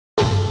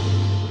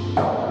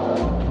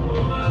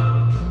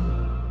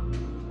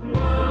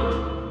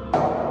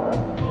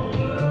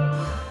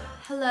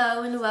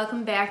Hello and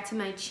welcome back to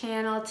my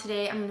channel.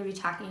 Today I'm going to be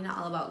talking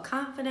all about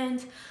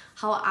confidence,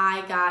 how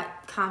I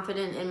got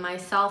confident in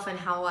myself and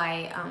how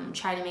I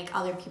try to make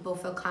other people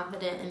feel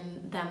confident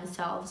in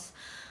themselves.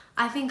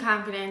 I think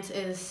confidence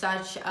is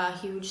such a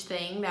huge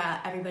thing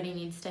that everybody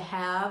needs to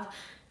have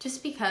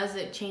just because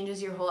it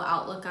changes your whole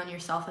outlook on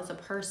yourself as a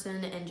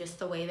person and just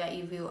the way that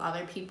you view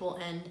other people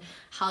and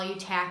how you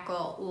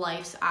tackle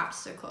life's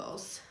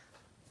obstacles.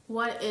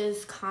 What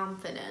is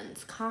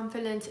confidence?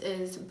 Confidence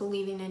is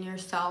believing in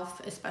yourself,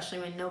 especially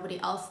when nobody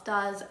else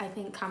does. I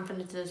think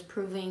confidence is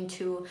proving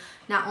to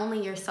not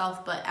only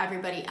yourself, but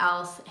everybody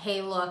else,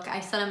 hey, look,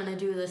 I said I'm going to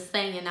do this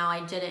thing and now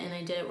I did it, and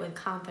I did it with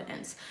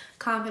confidence.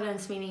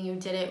 Confidence meaning you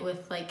did it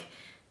with like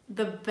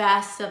the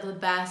best of the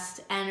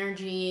best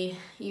energy.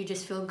 You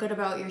just feel good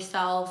about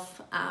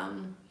yourself. I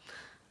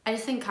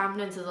just think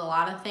confidence is a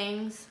lot of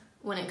things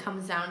when it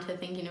comes down to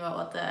thinking about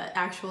what the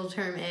actual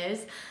term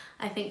is.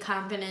 I think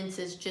confidence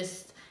is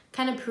just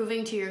kind of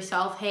proving to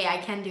yourself, hey, I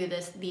can do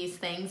these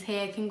things.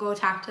 Hey, I can go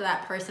talk to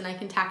that person. I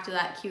can talk to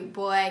that cute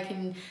boy. I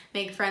can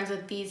make friends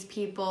with these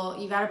people.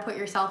 You got to put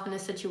yourself in a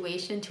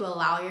situation to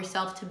allow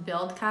yourself to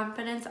build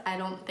confidence. I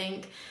don't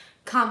think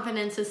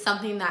confidence is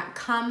something that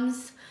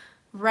comes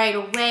right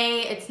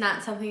away. It's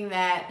not something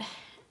that,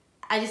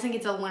 I just think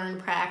it's a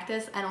learned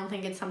practice. I don't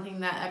think it's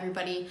something that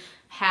everybody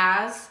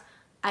has.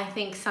 I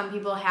think some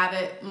people have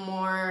it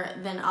more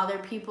than other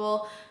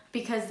people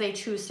because they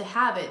choose to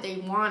have it. They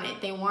want it.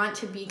 They want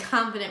to be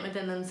confident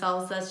within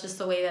themselves. That's just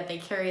the way that they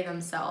carry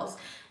themselves.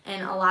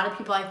 And a lot of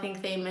people, I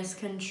think they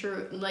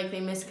misconstrued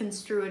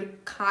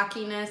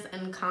cockiness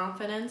and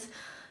confidence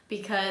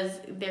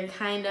because they're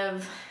kind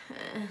of,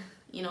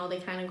 they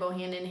kind of go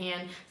hand in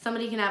hand.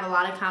 Somebody can have a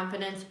lot of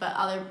confidence, but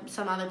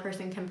some other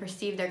person can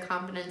perceive their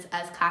confidence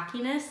as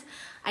cockiness.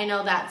 I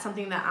know that's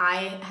something that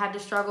I had to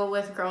struggle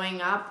with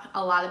growing up.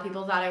 A lot of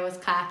people thought I was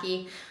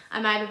cocky. I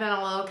might have been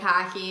a little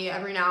cocky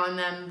every now and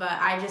then, but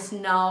I just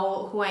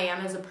know who I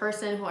am as a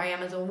person, who I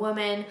am as a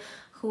woman,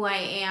 who I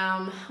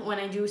am when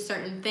I do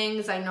certain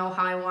things. I know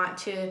how I want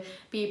to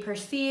be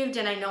perceived,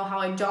 and I know how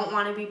I don't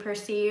want to be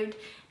perceived.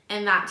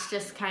 And that's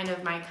just kind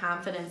of my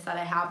confidence that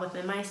I have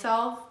within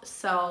myself.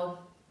 So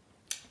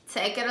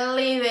take it or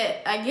leave it,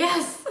 I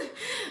guess.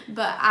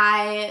 But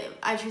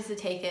I choose to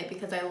take it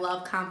because I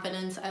love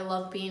confidence. I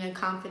love being a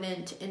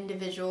confident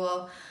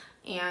individual,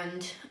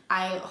 and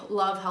I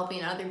love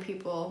helping other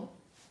people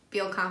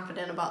feel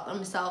confident about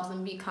themselves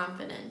and be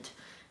confident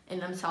in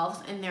themselves.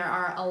 And there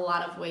are a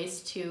lot of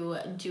ways to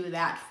do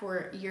that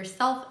for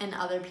yourself and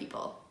other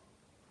people.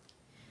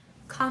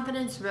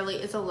 Confidence really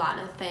is a lot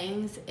of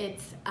things.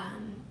 It's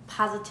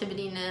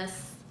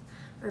positiveness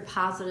or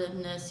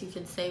positiveness, you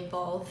could say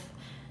both.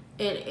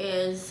 It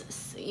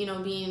is,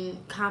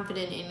 being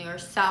confident in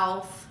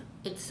yourself.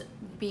 It's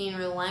being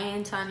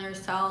reliant on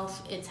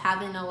yourself. It's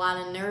having a lot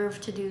of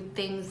nerve to do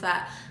things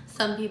that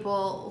some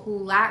people who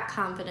lack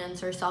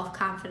confidence or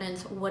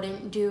self-confidence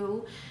wouldn't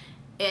do.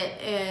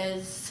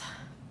 It's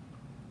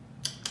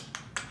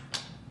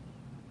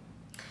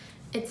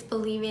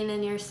believing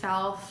in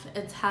yourself.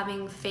 It's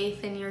having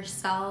faith in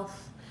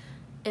yourself.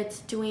 It's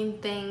doing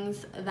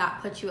things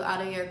that put you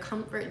out of your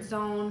comfort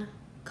zone.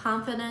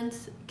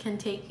 Confidence can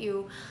take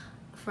you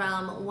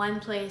from one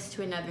place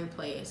to another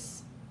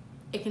place.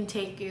 It can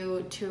take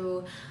you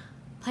to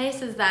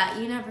places that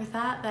you never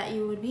thought that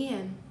you would be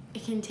in.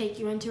 It can take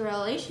you into a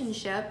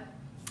relationship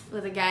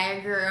with a guy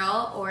or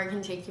girl, or it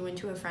can take you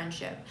into a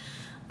friendship.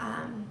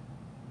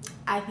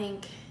 I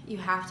think you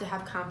have to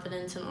have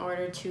confidence in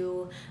order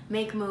to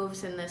make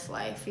moves in this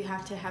life. You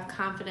have to have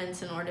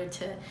confidence in order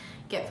to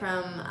get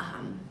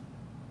from,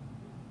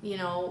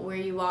 where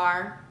you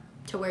are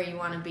to where you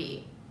want to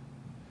be.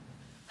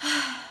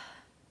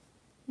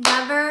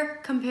 Never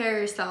compare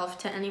yourself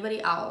to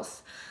anybody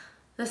else.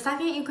 The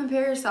second you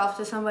compare yourself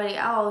to somebody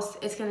else,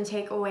 it's going to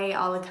take away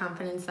all the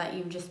confidence that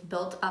you've just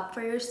built up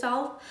for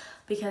yourself,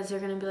 because you're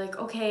going to be like,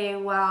 okay,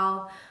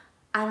 well,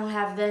 I don't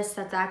have this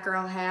that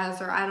girl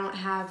has, or I don't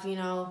have,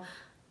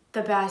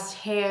 the best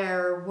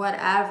hair or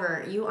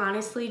whatever. You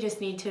honestly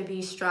just need to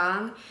be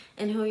strong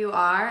in who you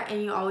are,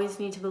 and you always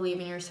need to believe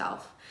in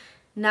yourself.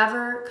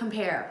 Never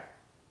compare.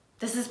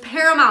 This is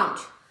paramount.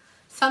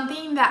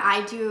 Something that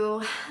I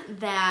do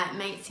that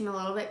might seem a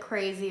little bit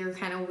crazy or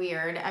kind of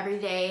weird, every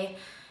day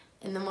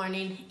in the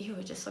morning,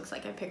 it just looks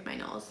like I picked my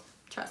nose.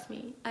 Trust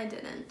me, I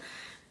didn't.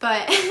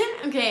 But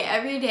okay,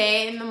 every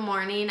day in the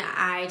morning,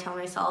 I tell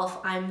myself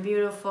I'm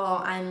beautiful,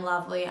 I'm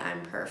lovely,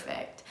 I'm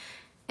perfect.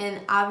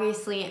 And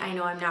obviously, I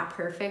know I'm not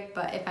perfect,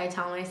 but if I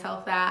tell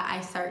myself that, I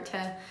start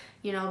to,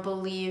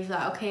 believe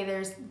that, okay,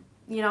 there's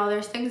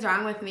things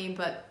wrong with me,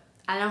 but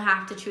I don't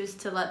have to choose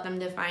to let them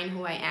define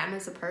who I am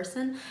as a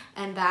person.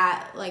 And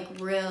that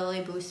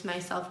really boosts my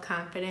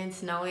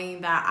self-confidence,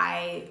 knowing that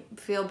I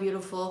feel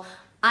beautiful,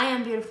 I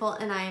am beautiful,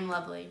 and I am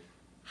lovely.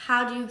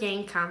 How do you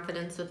gain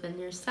confidence within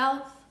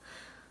yourself?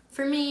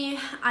 For me,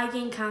 I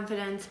gain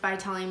confidence by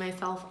telling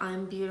myself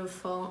I'm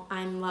beautiful,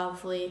 I'm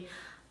lovely,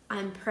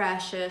 I'm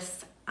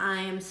precious,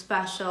 I am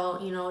special,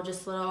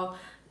 just little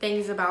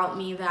things about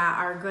me that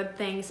are good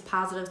things,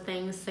 positive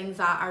things, things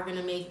that are going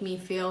to make me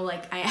feel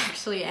like I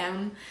actually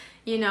am,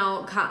 you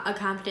know, a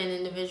confident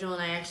individual,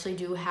 and I actually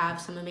do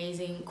have some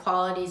amazing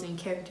qualities and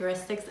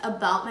characteristics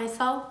about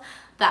myself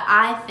that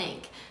I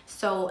think.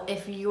 So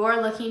if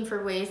you're looking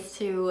for ways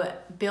to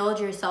build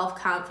your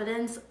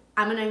self-confidence,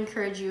 I'm going to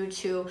encourage you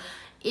to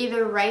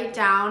either write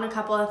down a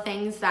couple of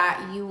things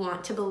that you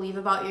want to believe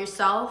about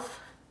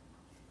yourself,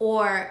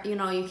 or, you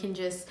know, you can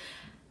just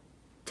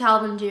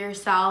tell them to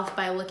yourself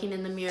by looking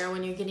in the mirror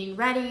when you're getting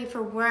ready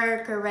for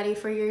work or ready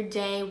for your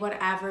day,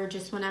 whatever,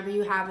 just whenever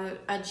you have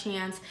a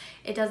chance.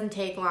 It doesn't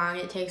take long.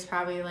 It takes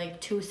probably like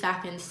 2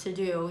 seconds to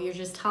do. You're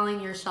just telling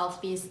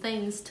yourself these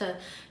things to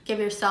give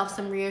yourself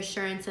some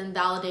reassurance and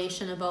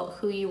validation about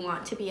who you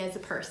want to be as a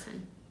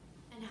person.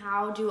 And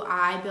how do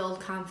I build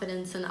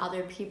confidence in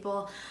other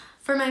people?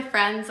 For my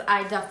friends,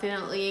 I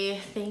definitely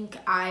think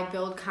I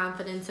build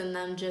confidence in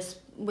them just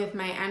with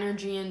my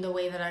energy and the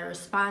way that I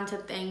respond to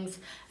things.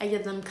 I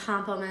give them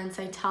compliments.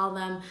 I tell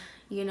them,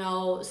 you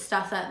know,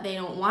 stuff that they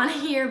don't want to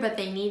hear, but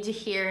they need to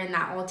hear, and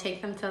that will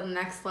take them to the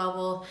next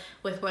level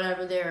with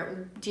whatever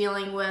they're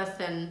dealing with,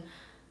 and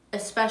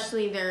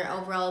especially their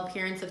overall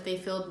appearance. If they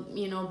feel,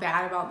 you know,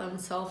 bad about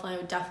themselves, I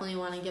would definitely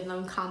want to give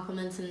them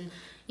compliments and,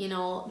 you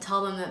know,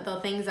 tell them that the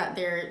things that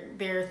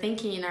they're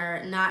thinking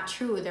are not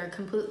true. They're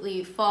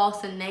completely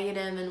false and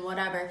negative and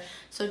whatever.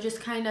 So just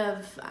kind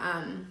of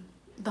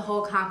the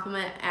whole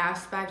compliment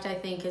aspect, I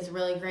think, is a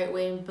really great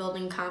way of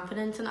building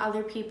confidence in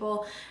other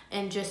people,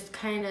 and just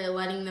kind of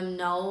letting them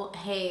know,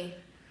 hey,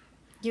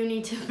 you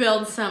need to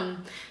build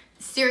some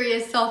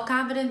serious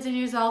self-confidence in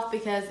yourself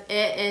because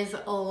it is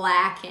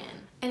lacking.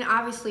 And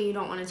obviously you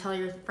don't want to tell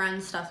your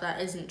friends stuff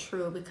that isn't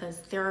true,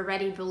 because they're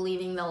already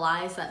believing the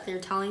lies that they're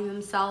telling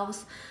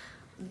themselves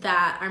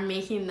that are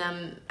making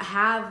them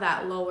have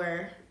that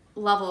lower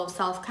level of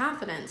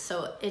self-confidence.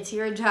 So it's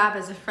your job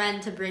as a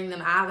friend to bring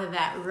them out of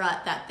that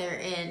rut that they're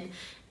in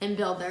and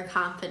build their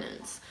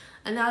confidence.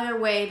 Another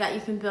way that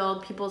you can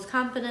build people's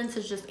confidence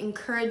is just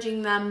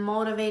encouraging them,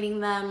 motivating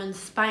them,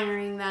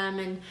 inspiring them,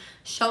 and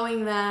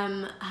showing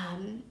them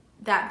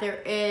that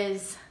there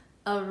is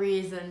a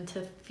reason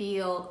to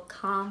feel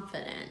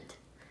confident.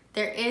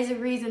 There is a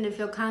reason to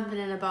feel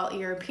confident about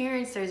your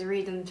appearance. There's a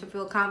reason to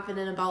feel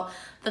confident about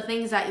the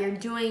things that you're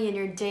doing in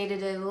your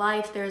day-to-day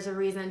life. There's a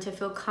reason to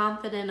feel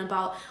confident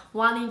about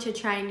wanting to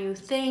try new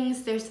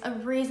things. There's a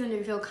reason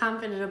to feel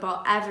confident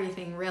about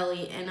everything,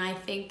 really. And I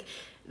think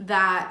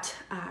that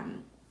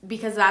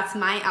because that's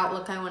my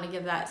outlook, I want to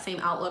give that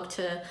same outlook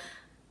to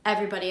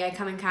everybody I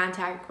come in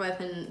contact with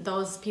and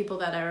those people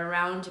that are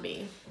around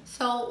me.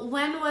 So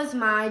when was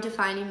my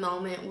defining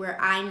moment where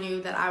I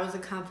knew that I was a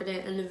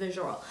confident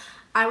individual?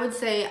 I would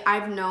say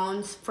I've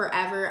known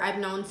forever. I've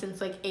known since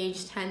like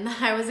age 10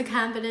 that I was a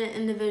confident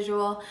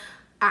individual.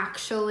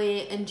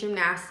 Actually, in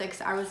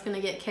gymnastics, I was going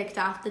to get kicked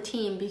off the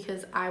team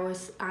because I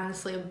was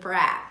honestly a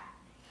brat.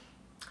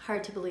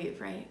 Hard to believe,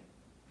 right?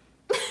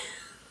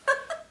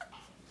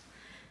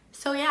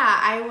 So yeah,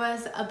 I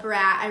was a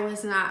brat. I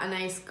was not a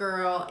nice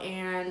girl,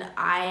 and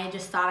I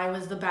just thought I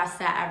was the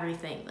best at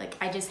everything. Like,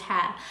 I just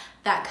had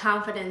that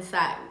confidence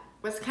that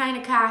was kind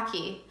of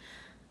cocky,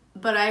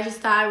 but I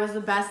just thought I was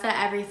the best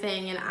at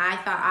everything, and I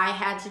thought I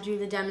had to do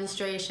the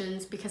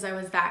demonstrations because I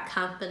was that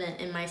confident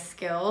in my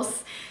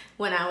skills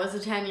when I was a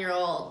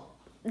 10-year-old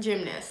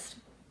gymnast.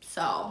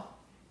 So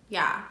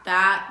yeah,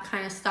 that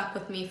kind of stuck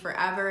with me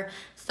forever,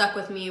 stuck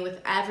with me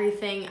with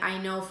everything. I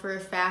know for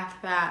a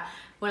fact that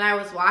when I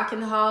was walking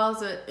the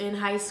halls in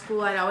high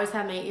school, I'd always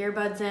have my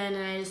earbuds in, and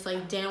I just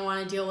like didn't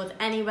want to deal with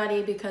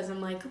anybody because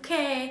I'm like,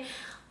 okay,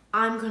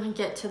 I'm gonna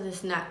get to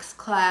this next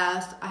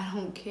class. I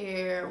don't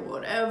care,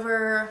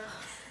 whatever.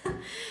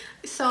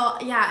 So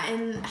yeah,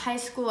 in high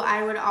school,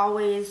 I would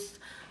always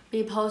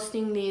be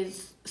posting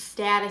these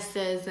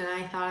statuses, and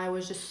I thought I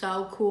was just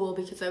so cool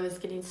because I was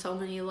getting so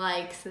many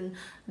likes, and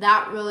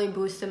that really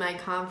boosted my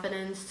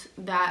confidence.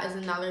 That is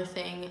another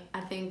thing.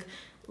 I think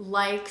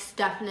likes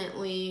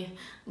definitely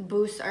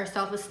boost our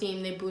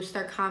self-esteem. They boost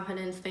our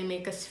confidence. They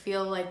make us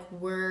feel like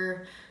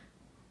we're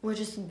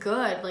just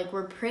good, like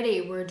we're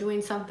pretty, we're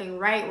doing something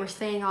right, we're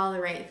saying all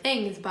the right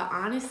things. But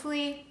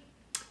honestly,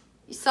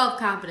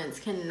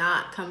 self-confidence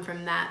cannot come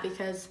from that,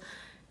 because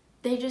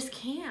they just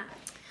can't.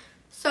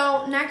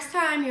 So next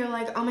time you're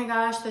like, oh my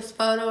gosh, this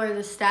photo or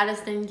this status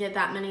didn't get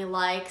that many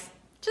likes,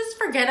 just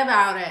forget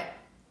about it.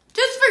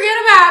 Just forget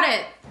about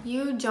it.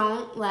 You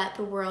don't let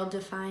the world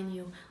define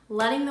you.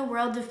 Letting the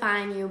world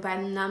define you by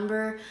the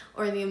number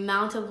or the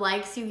amount of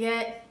likes you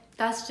get,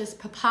 that's just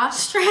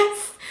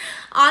preposterous.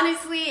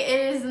 Honestly,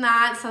 it is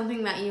not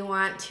something that you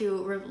want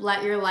to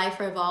let your life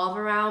revolve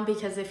around,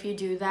 because if you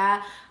do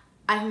that,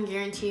 I can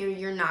guarantee you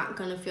you're not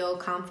going to feel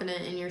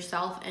confident in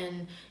yourself,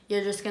 and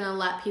you're just going to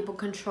let people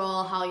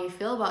control how you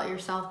feel about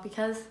yourself,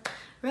 because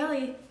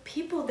really,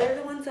 people, they're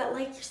the ones that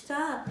like your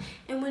stuff.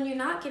 And when you're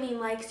not getting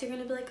likes, you're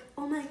going to be like,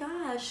 oh my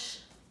gosh,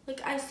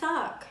 like I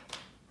suck.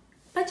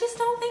 But just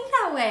don't think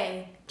that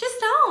way. Just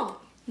don't.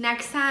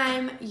 Next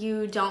time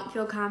you don't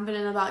feel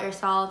confident about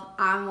yourself,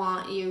 I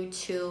want you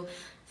to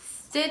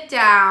sit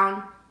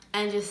down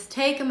and just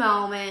take a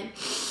moment,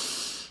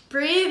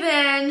 breathe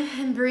in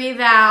and breathe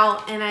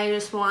out, and I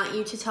just want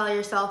you to tell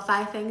yourself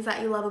 5 things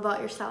that you love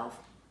about yourself.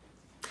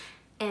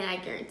 And I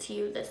guarantee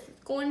you this is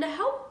going to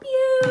help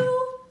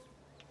you.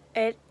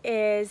 It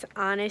is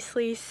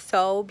honestly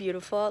so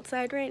beautiful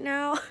outside right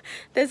now.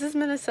 This is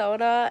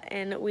Minnesota,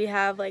 and we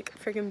have like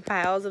freaking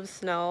piles of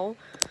snow.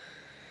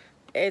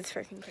 It's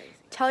freaking crazy.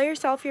 Tell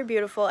yourself you're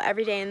beautiful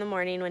every day in the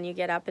morning when you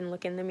get up and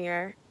look in the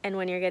mirror, and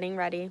when you're getting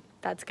ready.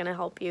 That's gonna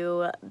help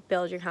you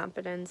build your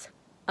confidence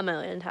a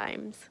million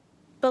times.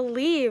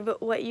 Believe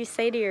what you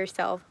say to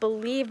yourself.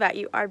 Believe that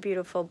you are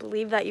beautiful.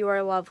 Believe that you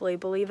are lovely.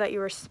 Believe that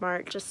you are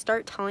smart. Just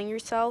start telling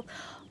yourself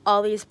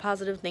all these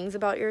positive things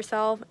about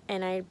yourself,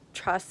 and I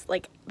trust,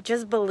 like,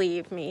 just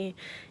believe me,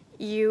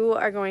 you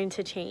are going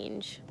to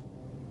change.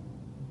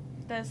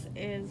 This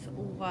is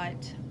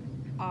what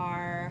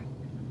our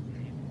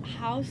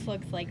house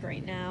looks like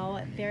right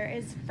now. There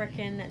is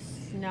freaking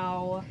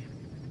snow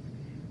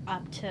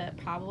up to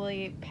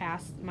probably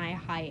past my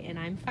height, and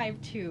I'm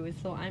 5'2",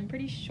 so I'm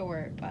pretty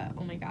short, but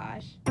oh my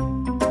gosh.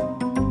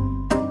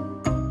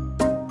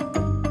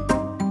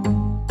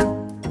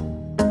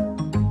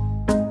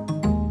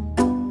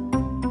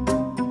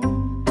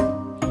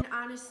 And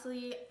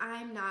honestly,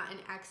 I'm not an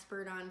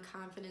expert on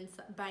confidence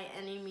by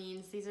any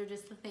means. These are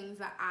just the things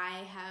that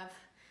I have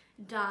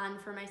done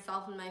for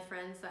myself and my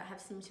friends that have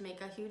seemed to make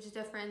a huge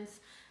difference,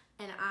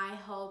 and I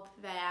hope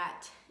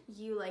that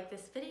you like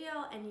this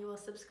video and you will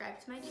subscribe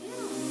to my channel.